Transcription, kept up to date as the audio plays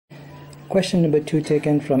Question number 2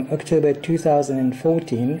 taken from October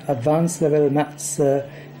 2014, Advanced Level Maths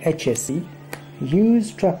HSC.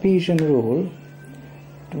 Use Trapezium Rule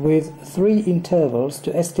with 3 intervals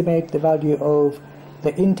to estimate the value of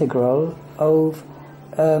the integral of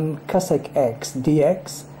cosec x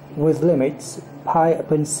dx with limits pi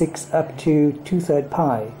upon 6 up to 2/3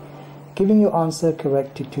 pi, giving your answer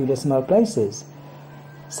correct to 2 decimal places.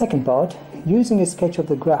 Second part, using a sketch of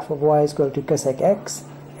the graph of y is equal to cosec x,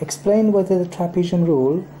 explain whether the trapezium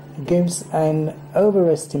rule gives an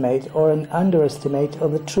overestimate or an underestimate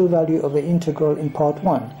of the true value of the integral in part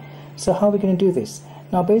 1. So how are we going to do this?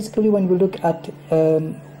 Now basically when we look at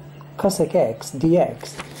cosec x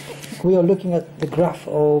dx, we are looking at the graph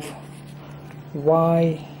of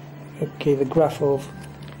y, the graph of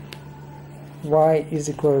y is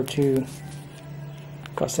equal to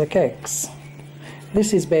cosec x.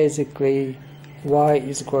 This is basically y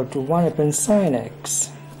is equal to 1 upon sine x.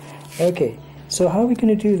 Okay, so how are we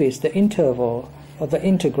going to do this? The interval of the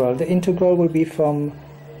integral will be from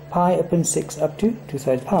pi upon 6 up to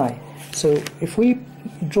 2/3 pi. So if we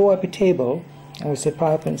draw up a table, and we say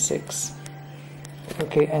pi upon 6,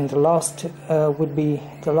 okay, and the last value would be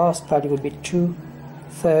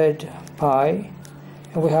 2/3 pi,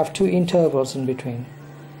 and we have 2 intervals in between.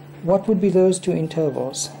 What would be those 2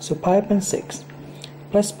 intervals? So pi upon 6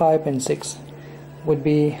 plus pi upon 6 would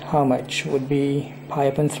be how much? Would be pi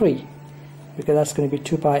upon 3, because that's going to be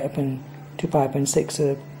 2 pi upon 6,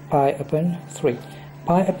 so pi upon 3.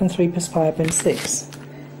 Pi upon 3 plus pi upon 6.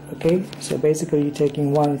 Okay, so basically you're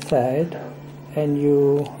taking 1/3 and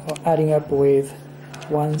you are adding up with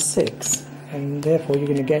 1/6, and therefore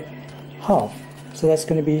you're going to get half. So that's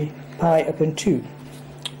going to be pi upon 2.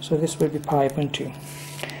 So this will be pi upon 2.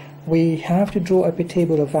 We have to draw up a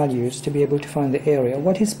table of values to be able to find the area.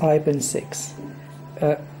 What is pi upon 6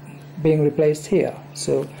 being replaced here?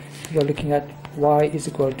 So you're looking at y is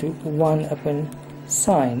equal to 1 upon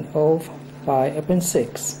sine of pi upon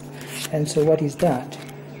 6. And so what is that?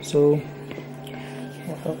 So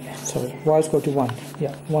y is equal to 1.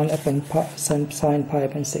 Yeah, 1 upon sine pi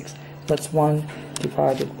upon 6. That's 1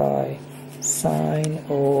 divided by sine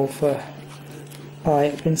of pi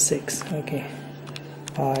upon 6. Okay,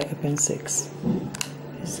 pi upon 6.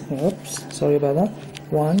 Oops, sorry about that.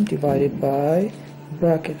 1 divided by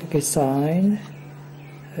bracket, okay, sine,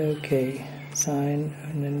 okay, sine,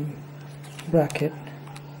 and then bracket,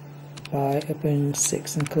 pi upon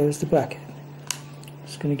 6, and close the bracket.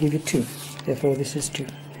 It's going to give you 2, therefore this is 2.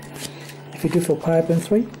 If you do for pi upon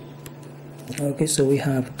 3, okay, so we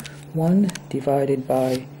have 1 divided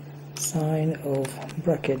by sine of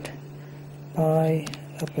bracket, pi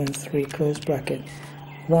upon 3, close bracket,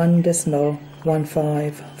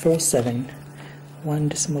 1.1547,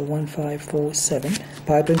 1.1547,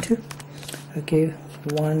 pi upon 2, okay,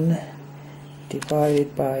 1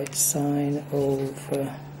 divided by sine of,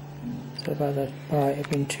 so about that, pi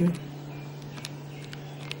upon 2,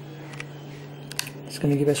 it's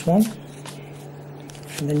going to give us 1,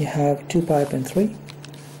 and then you have 2 pi upon 3,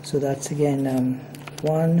 so that's again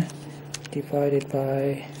 1 divided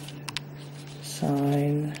by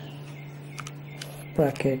sine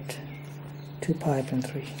bracket 2 pi upon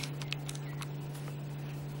 3.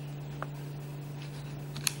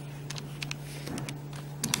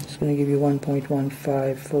 It's going to give you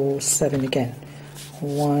 1.1547 again.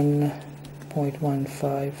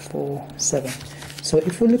 1.1547. So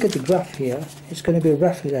if we look at the graph here, it's going to be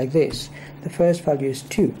roughly like this. The first value is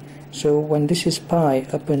 2. So when this is pi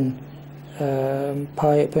upon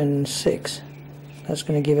 6, that's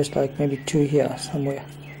going to give us like maybe 2 here somewhere,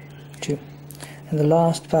 2. And the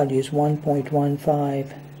last value is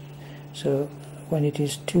 1.15. So when it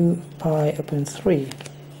is 2 pi upon 3,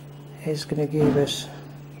 it's going to give us,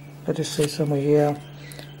 let us say somewhere here,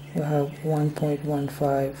 you have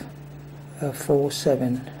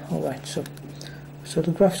 1.1547. Alright, so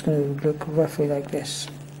the graph is going to look roughly like this.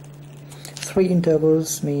 3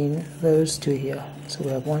 intervals mean those 2 here. So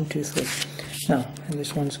we have 1, 2, 3. Now, and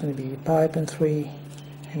this one's going to be pi upon 3,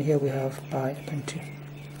 and here we have pi upon 2.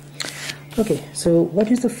 Okay, so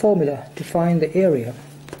what is the formula to find the area?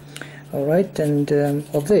 Alright, and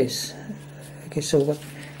of this, okay, so what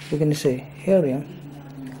we're going to say, area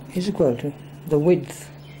is equal to the width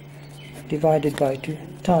divided by 2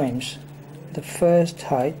 times the first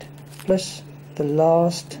height plus the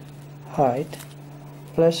last height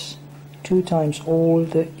plus 2 times all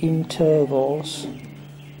the intervals.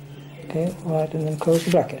 Okay, right, and then close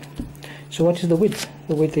the bracket. So what is the width?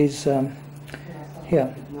 The width is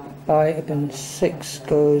here, pi upon 6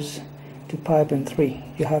 goes to pi upon 3.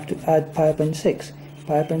 You have to add pi upon 6,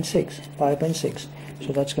 pi upon 6, pi upon 6.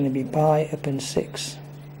 So that's going to be pi upon 6.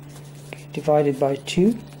 Okay. divided by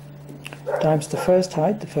 2 times the first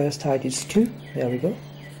height is 2, there we go,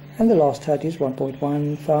 and the last height is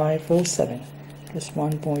 1.1547 plus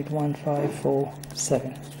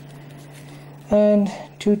 1.1547, and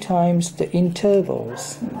 2 times the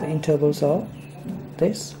intervals are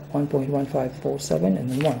this 1.1547 and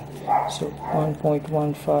then 1, so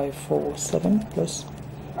 1.1547 plus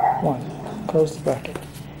 1, close the bracket.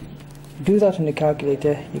 Do that on the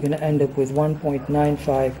calculator, you're going to end up with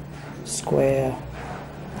 1.95 square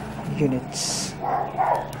units.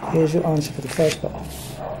 Here's your answer for the first part.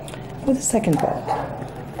 For the second part,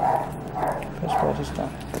 first part is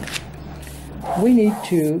done. We need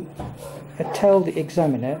to tell the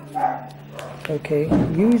examiner, okay,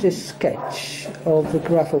 use a sketch of the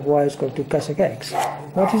graph of y is equal to cosec x.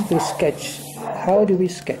 What is the sketch? How do we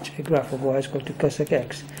sketch a graph of y is equal to cosec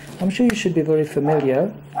x? I'm sure you should be very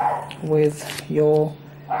familiar with your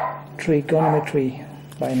trigonometry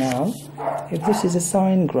by now. If this is a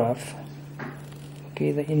sine graph,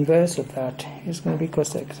 okay, the inverse of that is going to be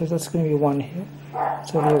cosec, so that's going to be 1 here.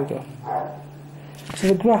 So here we go. So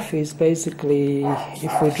the graph is basically,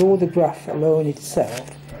 if we draw the graph alone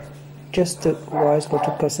itself, just the y is equal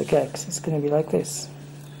to cosec x, it's going to be like this.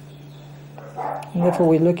 And therefore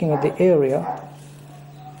we're looking at the area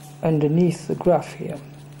underneath the graph here.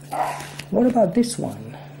 What about this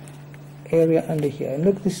one? Area under here. And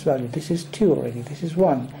look at this value. This is 2 already. This is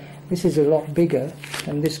 1. This is a lot bigger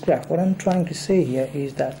than this graph. What I'm trying to say here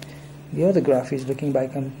is that the other graph is looking by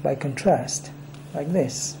contrast, like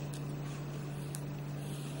this.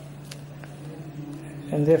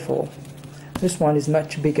 And therefore, this one is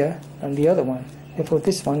much bigger than the other one. Therefore,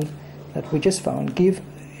 this one that we just found gives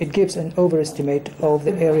an overestimate of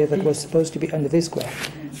the area that was supposed to be under this graph.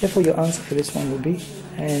 Therefore, your answer for this one will be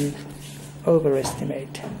an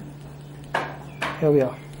overestimate. Here we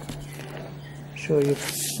are. Sure, you're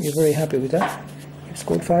very happy with that. You've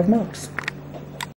scored 5 marks.